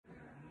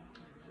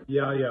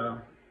Yeah.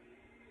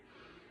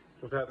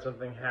 We've had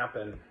something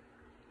happen.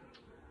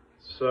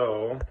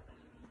 So,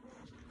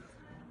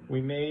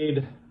 we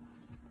made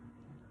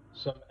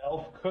some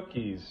elf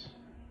cookies.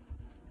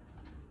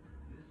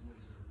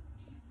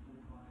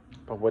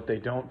 But what they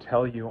don't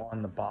tell you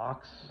on the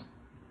box,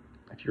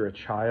 if you're a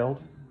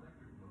child,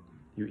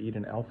 you eat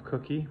an elf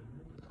cookie,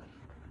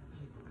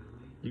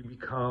 you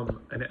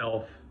become an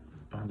elf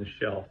on the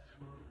shelf.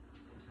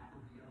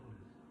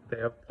 They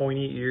have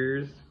pointy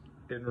ears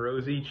and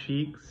rosy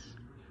cheeks.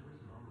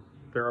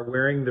 They're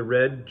wearing the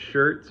red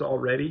shirts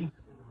already.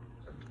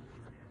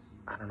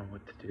 I don't know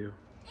what to do.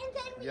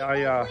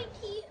 Yeah.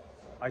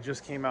 I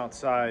just came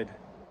outside.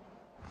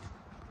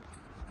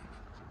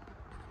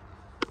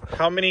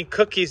 How many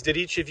cookies did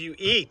each of you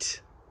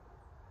eat?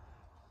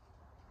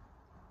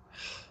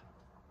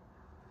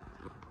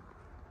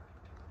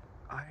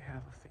 I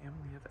have a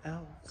family of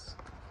elves.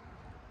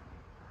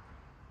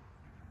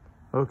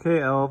 Okay,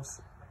 elves.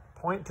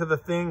 Point to the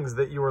things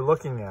that you were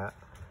looking at.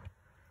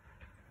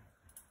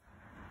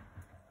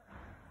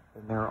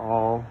 And they're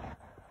all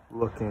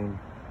looking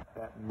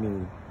at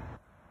me.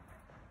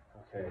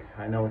 Okay,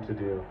 I know what to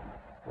do.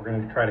 We're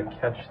going to try to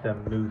catch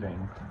them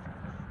moving.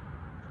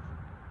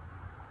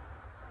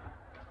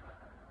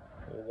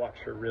 We'll watch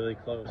her really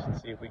close and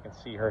see if we can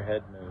see her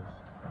head move.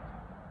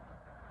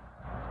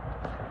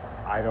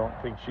 I don't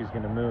think she's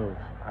going to move.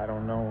 I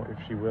don't know if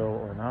she will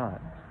or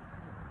not.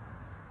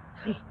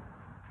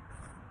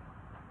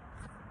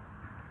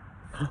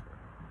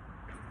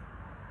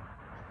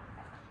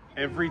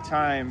 Every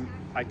time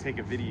I take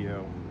a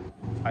video,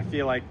 I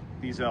feel like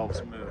these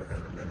elves move.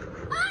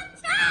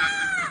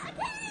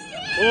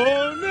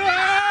 Oh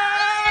no!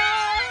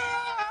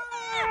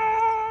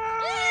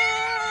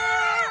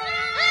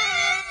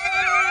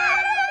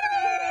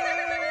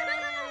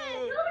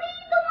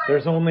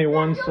 There's only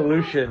one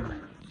solution.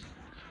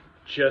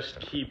 Just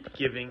keep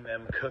giving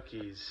them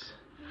cookies.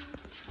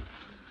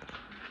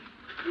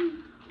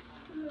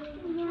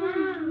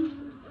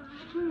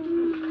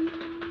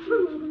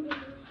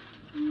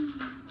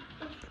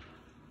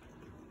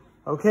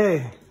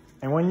 Okay,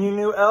 and when you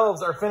new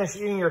elves are finished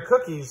eating your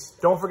cookies,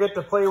 don't forget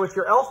to play with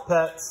your elf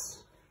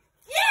pets.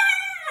 Yeah!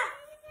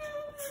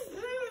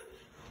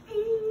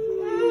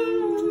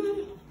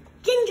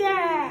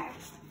 Ginger!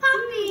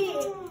 Poppy!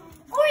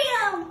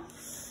 Oreo!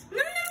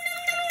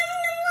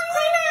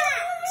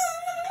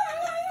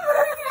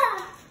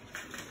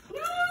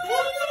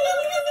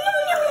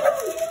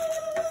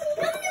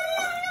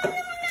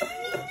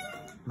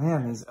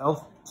 Man, these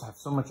elves have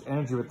so much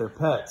energy with their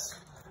pets.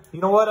 You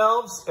know what,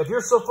 elves? If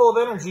you're so full of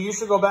energy, you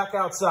should go back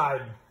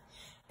outside.